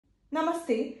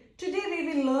Namaste. Today we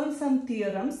will learn some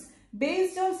theorems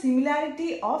based on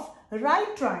similarity of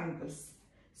right triangles.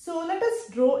 So let us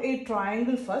draw a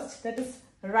triangle first, that is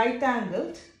right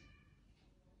angled.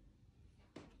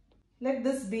 Let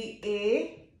this be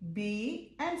A,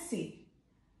 B and C.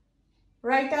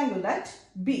 Right angle at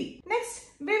B.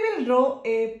 Next we will draw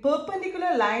a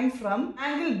perpendicular line from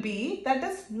angle B, that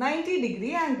is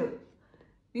 90-degree angle.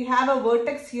 We have a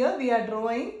vertex here, we are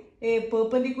drawing a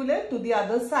perpendicular to the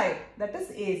other side, that is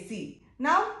AC.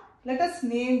 Now let us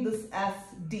name this as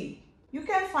D. You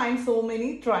can find so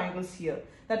many triangles here,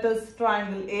 that is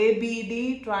triangle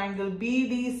ABD, triangle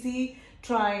BDC,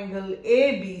 triangle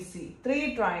ABC,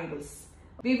 three triangles.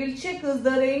 We will check is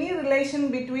there any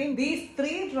relation between these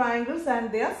three triangles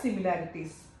and their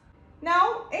similarities.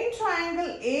 Now in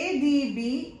triangle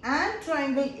ADB and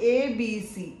triangle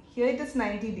ABC, here it is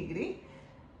 90 degree.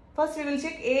 First we will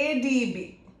check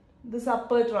ADB, this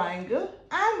upper triangle,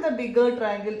 and the bigger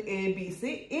triangle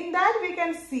ABC. In that we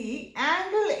can see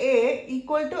angle A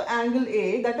equal to angle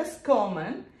A, that is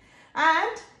common,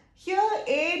 and here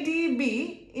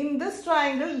ADB, in this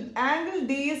triangle angle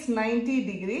D is 90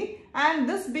 degree and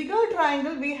this bigger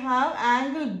triangle we have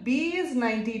angle B is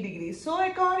 90 degrees. So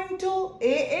according to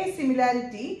AA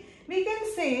similarity, we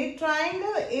can say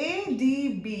triangle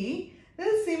ADB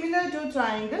is similar to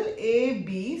triangle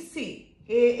ABC,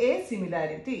 AA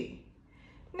similarity.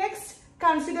 Next,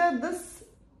 consider this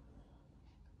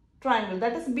triangle,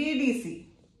 that is BDC,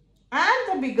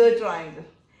 and the bigger triangle.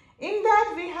 In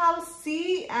that we have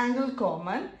C angle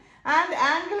common and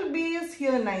angle B is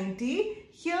here 90,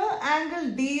 here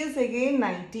angle D is again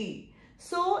 90.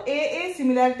 So AA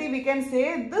similarity, we can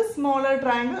say this smaller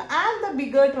triangle and the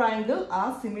bigger triangle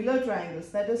are similar triangles,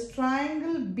 that is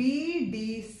triangle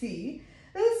BDC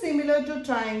is similar to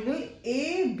triangle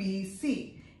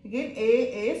ABC. Again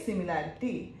AA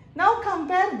similarity. Now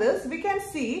compare this, we can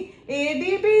see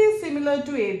ADB is similar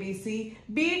to ABC,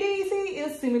 BDC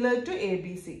is similar to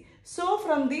ABC. So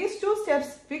from these two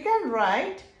steps we can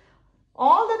write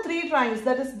all the three triangles,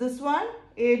 that is this one,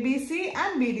 ABC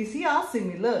and BDC are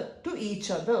similar to each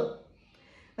other.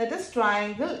 That is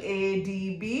triangle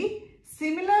ADB,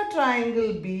 similar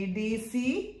triangle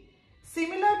BDC,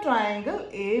 similar triangle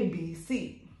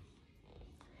ABC.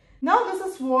 Now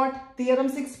this is what theorem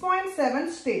 6.7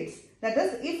 states. That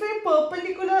is, if a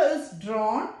perpendicular is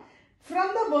drawn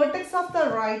from the vertex of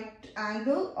the right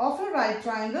angle of a right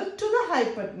triangle to the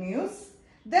hypotenuse,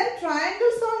 then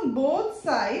triangles on both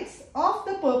sides of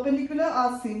the perpendicular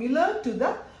are similar to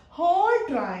the whole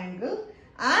triangle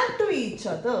and to each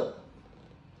other.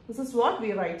 This is what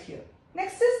we write here.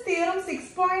 Next is theorem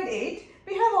 6.8.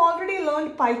 We have already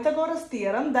learned Pythagoras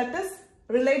theorem, that is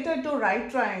related to right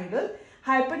triangle.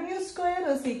 Hypotenuse square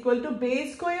is equal to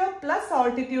base square plus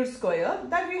altitude square,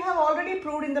 that we have already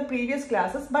proved in the previous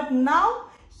classes, but now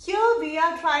here we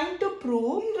are trying to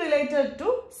prove related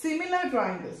to similar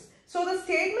triangles. So the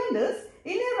statement is,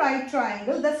 in a right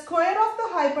triangle, the square of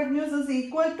the hypotenuse is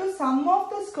equal to sum of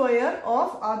the square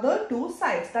of other two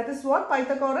sides. That is what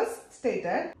Pythagoras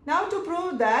stated. Now to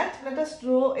prove that, let us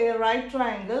draw a right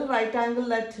triangle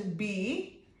at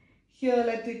B. Here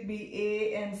let it be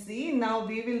A and C. Now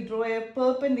we will draw a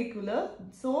perpendicular.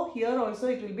 So here also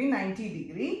it will be 90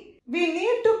 degree. We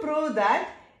need to prove that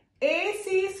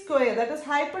AC square, that is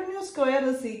hypotenuse square,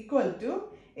 is equal to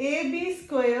AB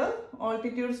square,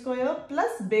 altitude square,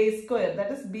 plus base square,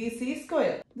 that is BC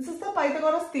square. This is the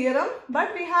Pythagoras theorem,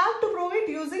 but we have to prove it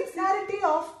using similarity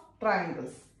of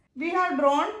triangles. We have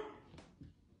drawn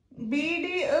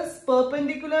BD is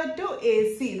perpendicular to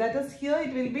AC, that is here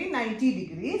it will be 90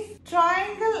 degrees.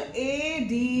 Triangle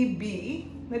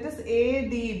ADB, that is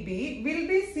ADB, will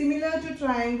be similar to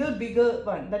triangle bigger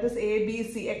one, that is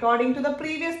ABC, according to the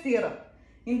previous theorem.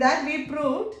 In that we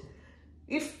proved,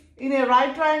 if in a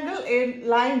right triangle a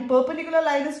line, perpendicular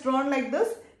line is drawn like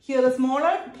this, here the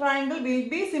smaller triangle will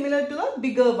be similar to the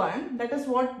bigger one. That is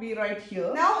what we write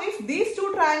here. Now if these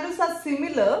two triangles are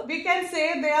similar, we can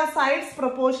say their sides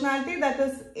proportionality, that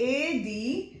is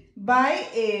AD by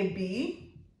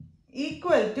AB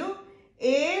equal to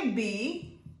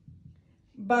AB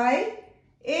by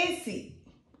AC.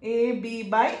 AB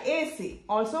by AC.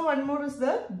 Also one more is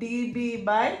the DB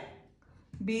by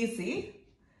BC.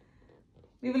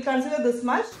 We will consider this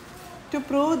much. To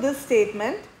prove this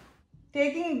statement,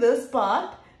 taking this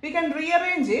part, we can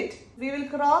rearrange it. We will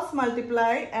cross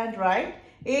multiply and write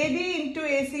AD into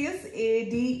AC is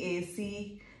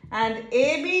ADAC and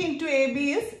AB into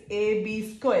AB is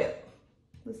AB square.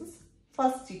 This is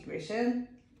first equation.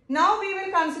 Now we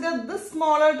will consider this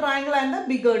smaller triangle and the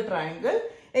bigger triangle.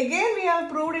 Again, we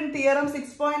have proved in theorem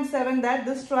 6.7 that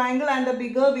this triangle and the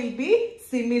bigger will be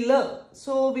similar.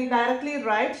 So, we directly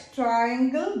write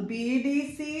triangle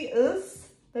BDC is,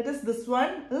 that is this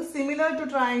one, is similar to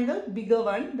triangle bigger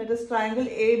one, that is triangle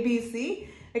ABC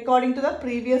according to the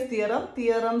previous theorem,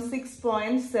 theorem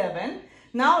 6.7.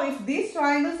 Now, if these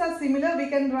triangles are similar, we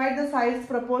can write the sides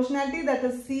proportionality, that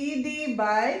is CD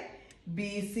by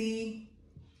BC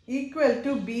equal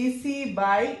to BC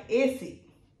by AC.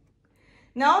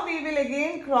 Now we will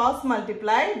again cross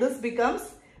multiply. This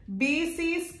becomes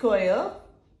BC square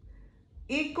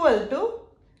equal to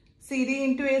CD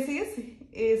into AC is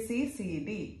AC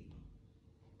CD.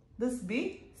 This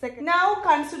be second. Now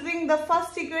considering the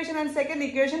first equation and second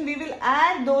equation, we will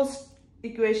add those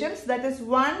equations, that is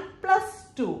 1 plus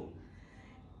 2.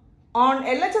 On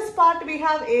LHS part we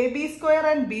have AB square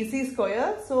and BC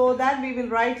square. So that we will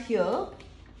write here.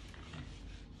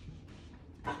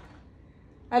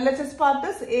 LHS part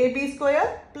is AB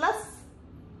square plus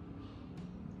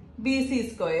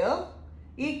BC square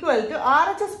equal to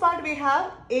RHS part we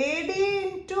have AD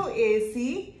into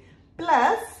AC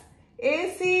plus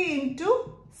AC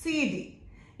into CD.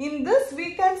 In this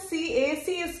we can see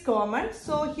AC is common.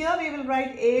 So here we will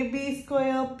write AB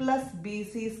square plus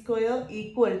BC square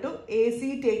equal to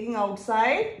AC taking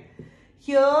outside.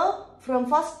 Here from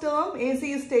first term AC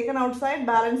is taken outside,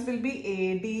 balance will be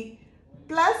AD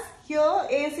plus here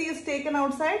AC is taken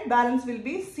outside, balance will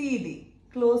be CD.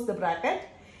 Close the bracket.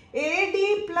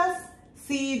 AD plus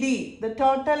CD, the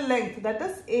total length, that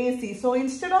is AC. So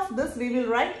instead of this we will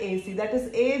write AC, that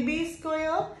is AB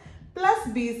square plus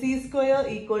BC square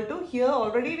equal to, here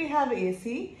already we have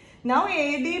AC. Now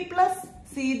AD plus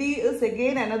CD is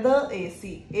again another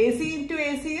AC. AC into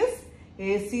AC is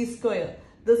AC square.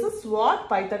 This is what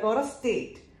Pythagoras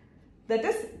state. That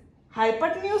is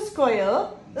hypotenuse square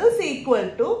is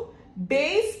equal to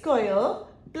base square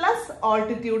plus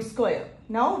altitude square.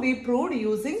 Now we proved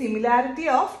using similarity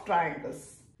of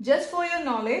triangles. Just for your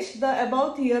knowledge, the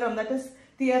above theorem, that is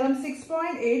theorem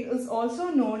 6.8, is also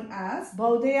known as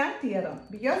Baudean theorem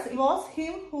because it was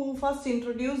him who first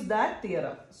introduced that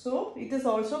theorem. So it is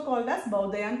also called as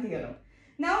Baudean theorem.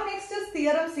 Now next is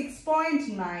theorem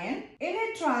 6.9. In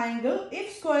a triangle,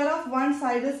 if square of one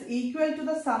side is equal to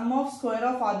the sum of square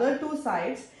of other two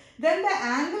sides, then the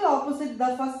angle opposite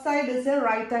the first side is a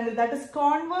right angle, that is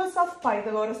converse of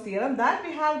Pythagoras theorem, that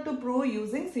we have to prove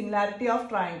using similarity of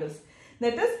triangles.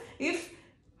 That is, if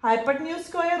hypotenuse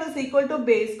square is equal to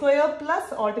base square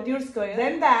plus altitude square,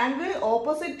 then the angle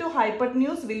opposite to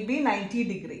hypotenuse will be 90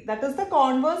 degree. That is the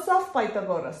converse of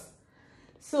Pythagoras.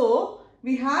 So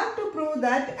we have to prove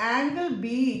that angle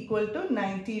B equal to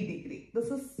 90 degree. This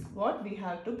is what we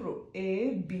have to prove.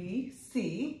 A, B,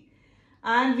 C,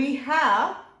 and we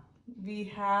have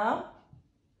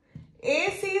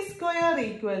AC square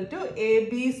equal to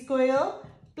AB square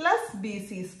plus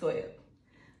BC square.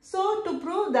 So to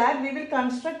prove that, we will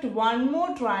construct one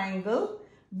more triangle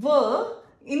where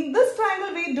in this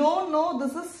triangle we don't know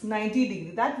this is 90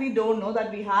 degree. That we don't know,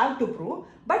 that we have to prove.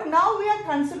 But now we are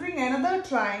considering another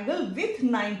triangle with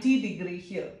 90 degree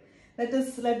here. That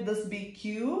is, let this be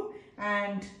Q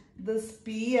and this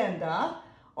P and R.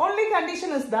 Only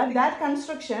condition is that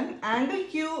construction angle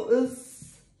Q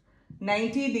is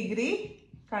 90 degree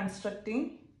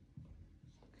constructing.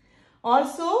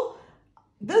 Also,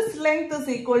 this length is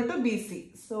equal to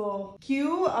BC. So,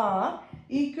 QR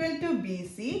equal to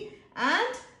BC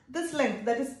and this length,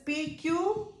 that is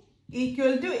PQ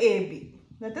equal to AB.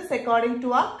 That is according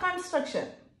to our construction.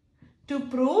 To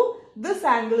prove this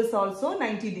angle is also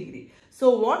 90 degree.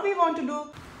 So, what we want to do?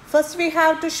 First, we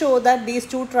have to show that these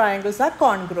two triangles are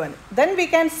congruent. Then we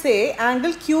can say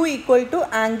angle Q equal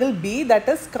to angle B, that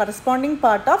is corresponding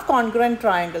part of congruent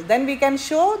triangle. Then we can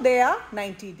show they are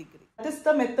 90 degree. That is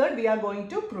the method we are going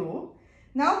to prove.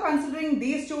 Now considering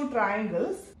these two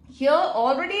triangles, here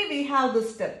already we have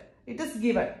this step. It is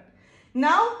given.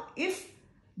 Now if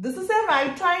this is a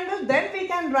right triangle, then we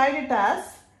can write it as,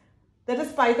 that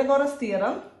is Pythagoras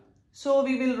theorem. So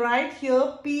we will write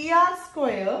here PR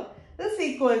square is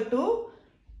equal to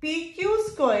PQ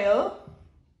square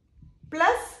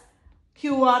plus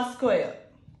QR square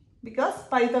because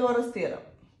Pythagoras theorem.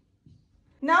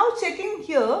 Now checking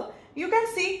here, you can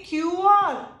see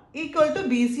QR equal to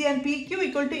BC and PQ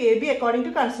equal to AB according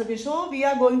to construction. So we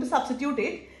are going to substitute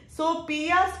it. So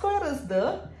PR square is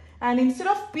there and instead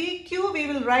of PQ we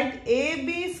will write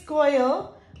AB square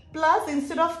plus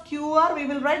instead of QR we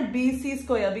will write BC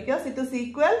square because it is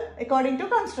equal according to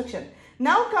construction.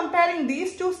 Now comparing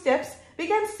these two steps, we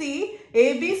can see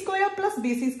AB square plus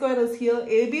BC square is here,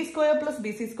 AB square plus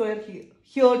BC square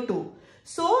here too.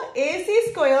 So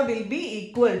AC square will be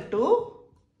equal to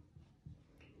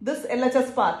this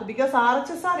LHS part because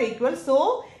RHS are equal,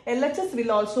 so LHS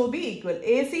will also be equal.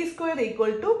 AC square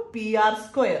equal to PR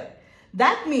square.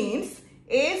 That means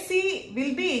AC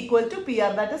will be equal to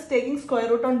PR, that is taking square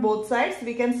root on both sides.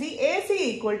 We can see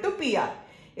AC equal to PR.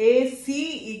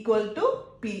 AC equal to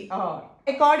PR.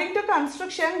 According to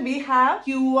construction, we have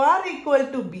QR equal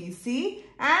to BC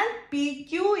and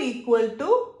PQ equal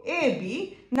to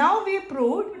AB. Now we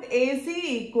proved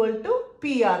AC equal to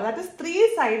PR, that is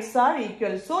three sides are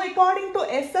equal. So according to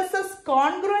SSS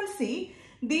congruency,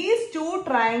 these two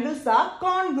triangles are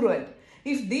congruent.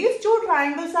 If these two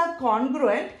triangles are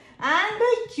congruent,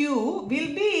 angle Q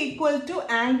will be equal to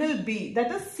angle B,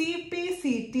 that is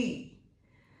CPCT.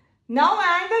 Now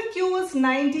angle Q is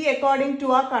 90 according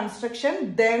to our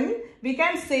construction. Then we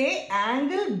can say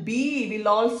angle B will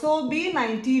also be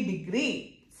 90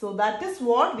 degree. So that is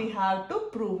what we have to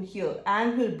prove here.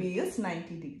 Angle B is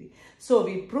 90 degree. So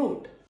we proved.